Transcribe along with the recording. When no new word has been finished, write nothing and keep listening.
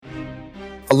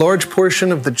A large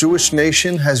portion of the Jewish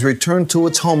nation has returned to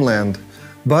its homeland,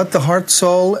 but the heart,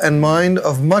 soul, and mind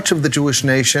of much of the Jewish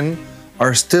nation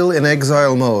are still in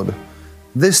exile mode.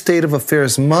 This state of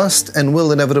affairs must and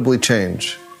will inevitably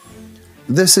change.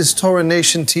 This is Torah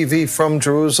Nation TV from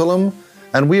Jerusalem,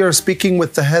 and we are speaking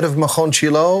with the head of Machon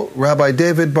Shiloh, Rabbi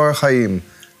David Bar Chaim.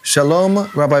 Shalom,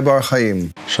 Rabbi Bar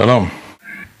Chaim. Shalom.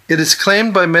 It is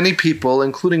claimed by many people,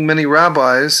 including many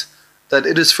rabbis, that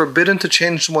it is forbidden to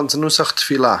change one's nusach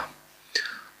tefillah.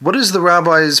 What is the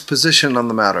rabbi's position on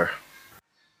the matter?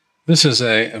 This is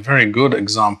a very good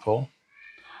example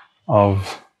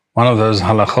of one of those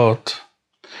halachot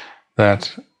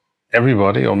that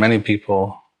everybody or many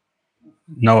people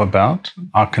know about,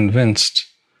 are convinced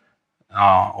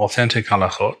are authentic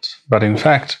halachot, but in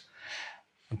fact,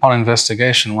 upon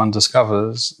investigation, one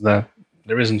discovers that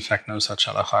there is in fact no such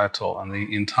halakha at all, and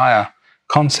the entire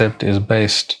concept is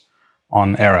based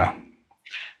on error.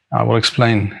 I will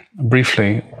explain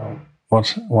briefly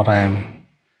what I am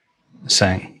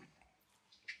saying.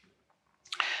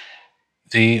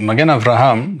 The Magen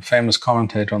Avraham, famous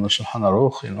commentator on the Shulchan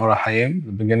Aruch in Or HaHayim,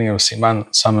 the beginning of Siman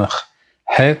Samech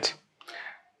Het,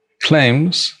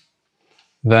 claims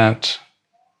that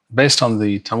based on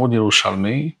the Talmud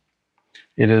Yerushalmi,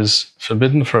 it is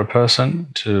forbidden for a person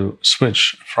to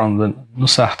switch from the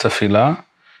Nusach Tefillah,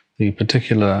 the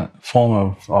particular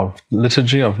form of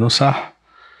liturgy of Nusach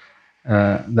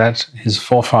that his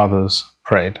forefathers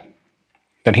prayed,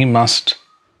 that he must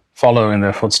follow in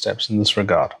their footsteps in this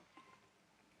regard.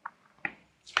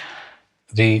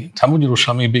 The Talmud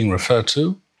Yerushalmi being referred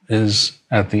to is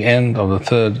at the end of the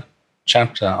third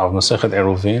chapter of Masechet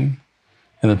Eruvin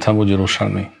in the Talmud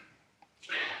Yerushalmi.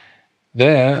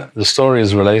 There, the story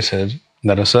is related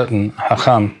that a certain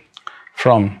Hacham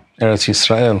from Eretz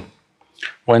Yisrael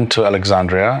went to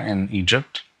Alexandria in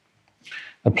Egypt,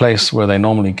 a place where they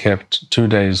normally kept 2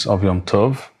 days of Yom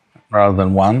Tov rather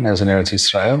than one, as in Eretz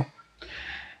Yisrael.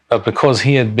 But because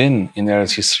he had been in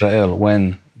Eretz Yisrael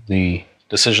when the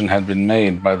decision had been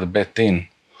made by the Bet Din,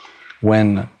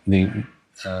 when the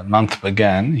month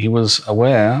began, he was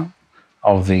aware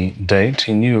of the date.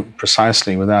 He knew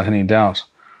precisely, without any doubt,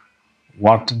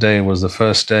 what day was the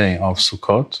first day of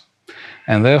Sukkot,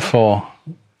 and therefore,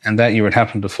 and that year it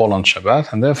happened to fall on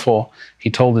Shabbat, and therefore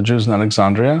he told the Jews in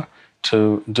Alexandria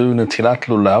to do Netilat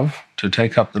Lulav, to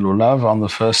take up the Lulav on the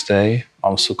first day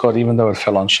of Sukkot, even though it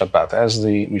fell on Shabbat, as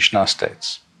the Mishnah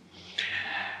states.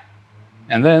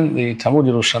 And then the Talmud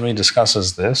Yerushalmi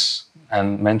discusses this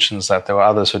and mentions that there were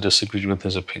others who disagreed with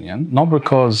his opinion, not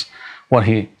because what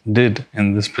he did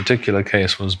in this particular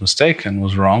case was mistaken,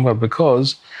 was wrong, but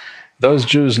because those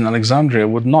Jews in Alexandria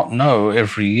would not know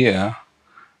every year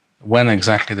when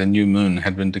exactly the new moon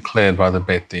had been declared by the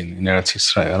Beit Din in Eretz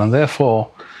Yisrael. And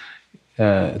therefore,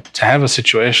 to have a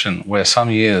situation where some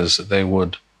years they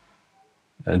would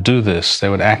do this, they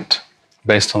would act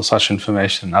based on such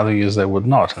information, other years they would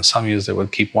not, and some years they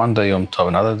would keep 1 day Yom Tov,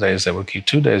 and other days they would keep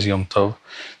 2 days Yom Tov,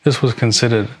 this was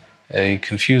considered a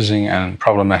confusing and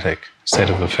problematic state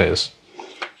of affairs.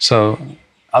 So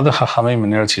other Chachamim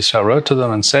in Eretz Yisrael wrote to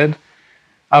them and said,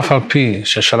 Af al pi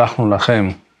sheshalachnu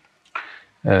lachem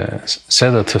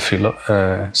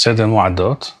seder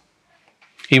mu'adot,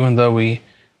 even though we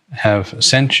have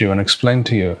sent you and explained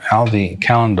to you how the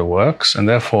calendar works, and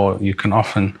therefore you can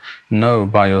often know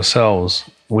by yourselves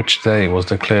which day was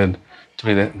declared to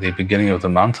be the beginning of the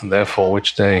month, and therefore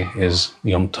which day is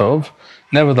Yom Tov.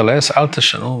 Nevertheless, al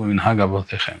tashanu minhag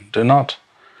avotechem, do not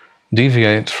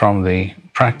deviate from the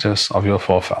practice of your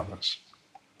forefathers.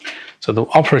 So the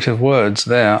operative words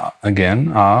there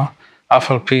again are Af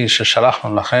al pi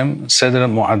sheshalachnu lachem seder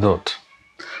mu'adot,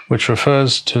 which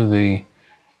refers to the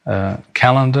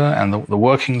calendar and the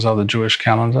workings of the Jewish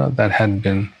calendar that had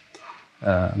been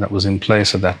that was in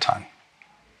place at that time.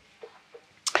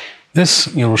 This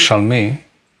Yerushalmi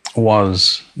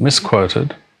was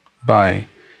misquoted by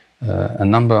a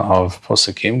number of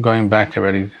poskim going back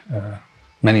already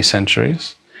many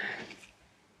centuries,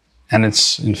 and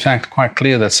it's in fact quite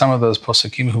clear that some of those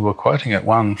poskim who were quoting it,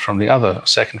 one from the other,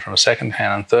 second from a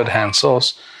second-hand and third-hand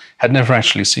source, had never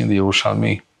actually seen the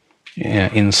Yerushalmi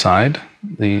inside.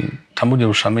 The Talmud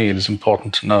Yerushalmi, it is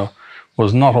important to know,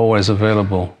 was not always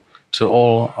available to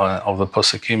all of the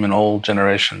poskim in all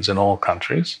generations, in all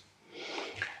countries.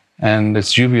 And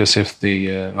it's dubious if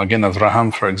the Magen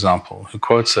Avraham, for example, who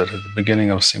quotes it at the beginning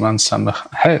of Siman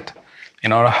Samech Het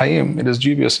in Or HaHayim, it is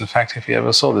dubious, in fact, if he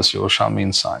ever saw this Yerushalmi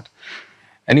inside.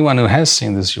 Anyone who has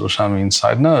seen this Yerushalmi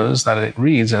inside knows that it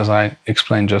reads, as I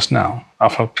explained just now,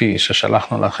 Af al pi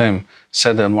sheshalachnu lachem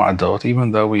seder mu'adot,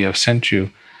 even though we have sent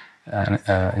you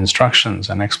instructions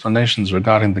and explanations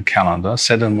regarding the calendar.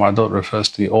 Seder Moadot refers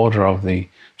to the order of the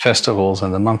festivals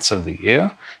and the months of the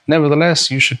year.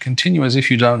 Nevertheless, you should continue as if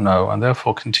you don't know, and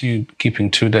therefore continue keeping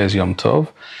 2 days Yom Tov.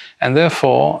 And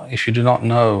therefore, if you do not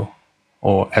know,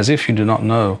 or as if you do not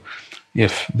know,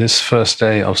 if this first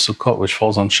day of Sukkot, which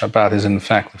falls on Shabbat, is in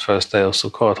fact the first day of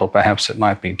Sukkot, or perhaps it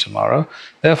might be tomorrow,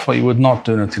 therefore you would not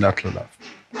do Netilat Lulav.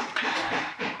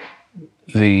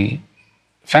 The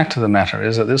fact of the matter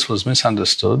is that this was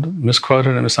misunderstood,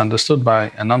 misquoted and misunderstood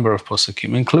by a number of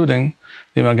Posukim, including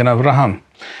the Magen Avraham,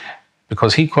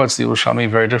 because he quotes the Yerushalmi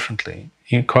very differently.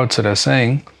 He quotes it as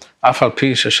saying, Af al pi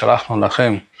sheshalachnu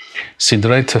lachem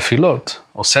sidrei tefilot,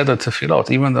 or seder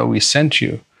tefilot, even though we sent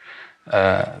you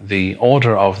the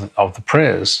order of the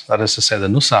prayers, that is to say the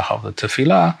nusach of the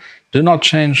tefillah, do not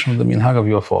change from the minhag of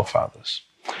your forefathers.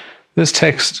 This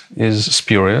text is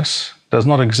spurious, does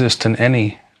not exist in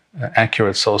any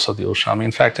accurate source of the Yerushalmi.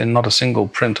 In fact, in not a single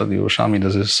print of the Yerushalmi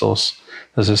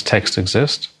does this text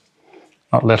exist,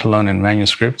 not let alone in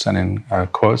manuscripts and in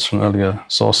quotes from earlier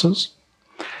sources.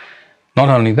 Not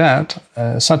only that,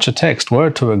 such a text, were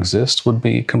it to exist, would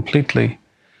be completely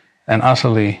and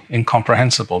utterly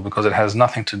incomprehensible because it has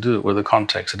nothing to do with the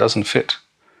context. It doesn't fit.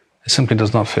 It simply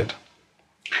does not fit.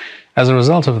 As a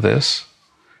result of this,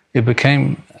 it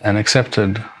became an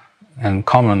accepted and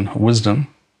common wisdom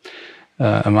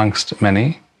amongst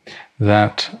many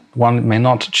that one may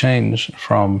not change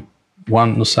from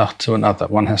one nusach to another.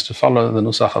 One has to follow the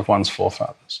nusach of one's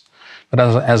forefathers. But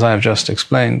as I have just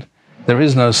explained, there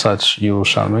is no such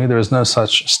Yerushalmi, there is no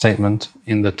such statement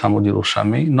in the Talmud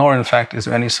Yerushalmi, nor in fact is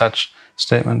there any such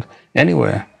statement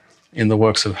anywhere in the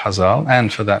works of Hazal,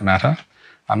 and for that matter,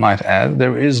 I might add,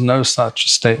 there is no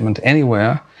such statement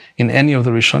anywhere in any of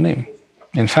the Rishonim.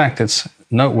 In fact, it's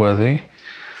noteworthy,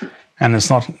 and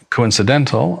it's not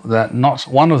coincidental, that not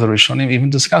one of the Rishonim even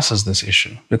discusses this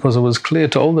issue, because it was clear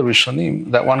to all the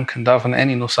Rishonim that one can daven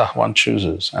any nusach one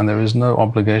chooses, and there is no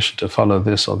obligation to follow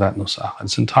this or that nusach.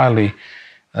 It's entirely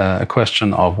a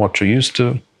question of what you're used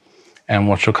to, and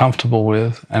what you're comfortable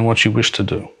with, and what you wish to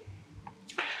do.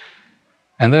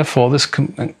 And therefore, this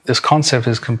concept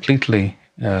is completely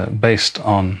based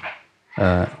on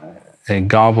a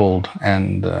garbled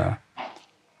and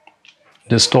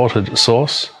distorted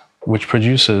source, which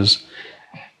produces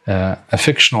a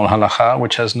fictional halakha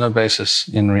which has no basis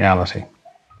in reality.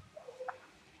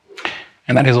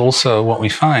 And that is also what we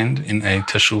find in a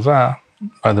teshuvah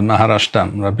by the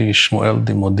Maharashtam, Rabbi Shmuel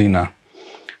de Modena,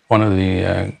 one of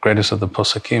the greatest of the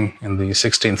Posukim in the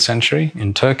 16th century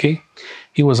in Turkey.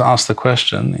 He was asked the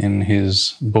question in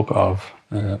his book of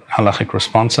halachic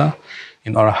responsa,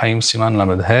 in Orach Chaim Siman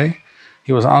Lamed Hey.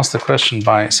 He was asked the question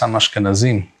by some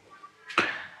Ashkenazim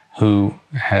who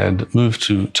had moved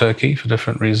to Turkey for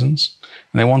different reasons,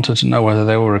 and they wanted to know whether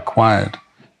they were required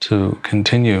to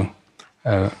continue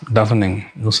davening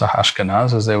Nusach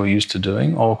Ashkenaz as they were used to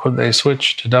doing, or could they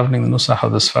switch to davening the Nusach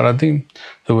of the Sfaradim,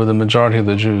 who were the majority of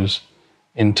the Jews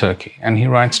in Turkey. And he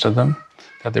writes to them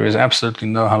that there is absolutely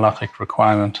no halachic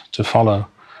requirement to follow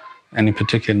any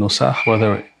particular Nusach,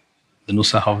 whether the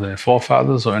Nusach of their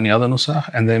forefathers or any other Nusach,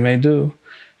 and they may do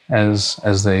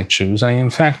as they choose. And he in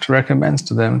fact recommends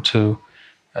to them to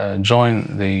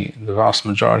join the vast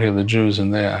majority of the Jews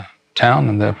in their town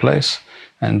and their place,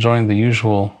 and join the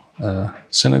usual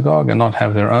synagogue and not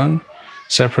have their own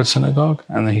separate synagogue.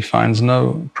 And he finds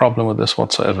no problem with this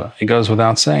whatsoever. He goes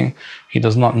without saying he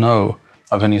does not know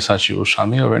of any such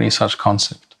Yerushalmi or any such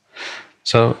concept.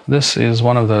 So this is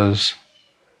one of those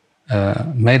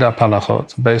made-up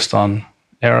halachot based on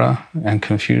error and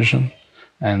confusion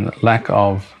and lack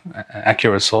of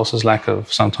accurate sources,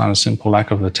 sometimes simple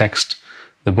lack of the text,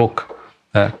 the book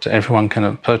that everyone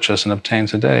can purchase and obtain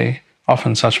today.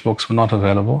 Often such books were not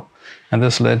available, and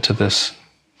this led to this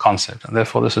concept. And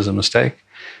therefore this is a mistake.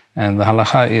 And the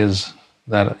halacha is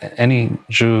that any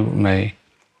Jew may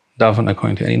daven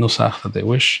according to any nusach that they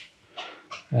wish.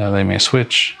 They may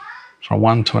switch from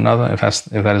one to another if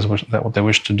that is what they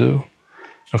wish to do.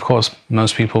 Of course,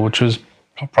 most people would choose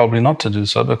probably not to do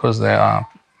so because they are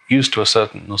used to a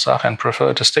certain nusach and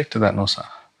prefer to stick to that nusach.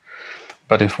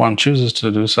 But if one chooses to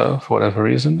do so for whatever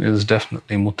reason, it is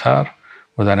definitely mutar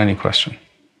without any question.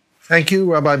 Thank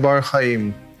you, Rabbi Bar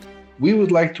Chaim. We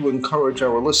would like to encourage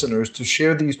our listeners to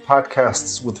share these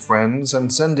podcasts with friends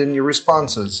and send in your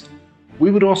responses.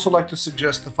 We would also like to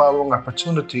suggest the following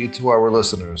opportunity to our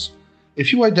listeners.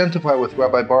 If you identify with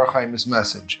Rabbi Bar Chaim's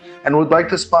message and would like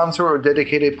to sponsor or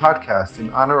dedicate a podcast in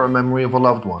honor or memory of a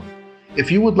loved one,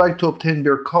 if you would like to obtain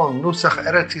Birkon Nusach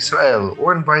Eretz Yisrael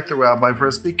or invite the rabbi for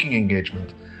a speaking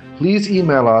engagement, please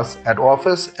email us at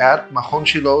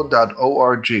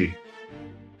office@machonshilo.org.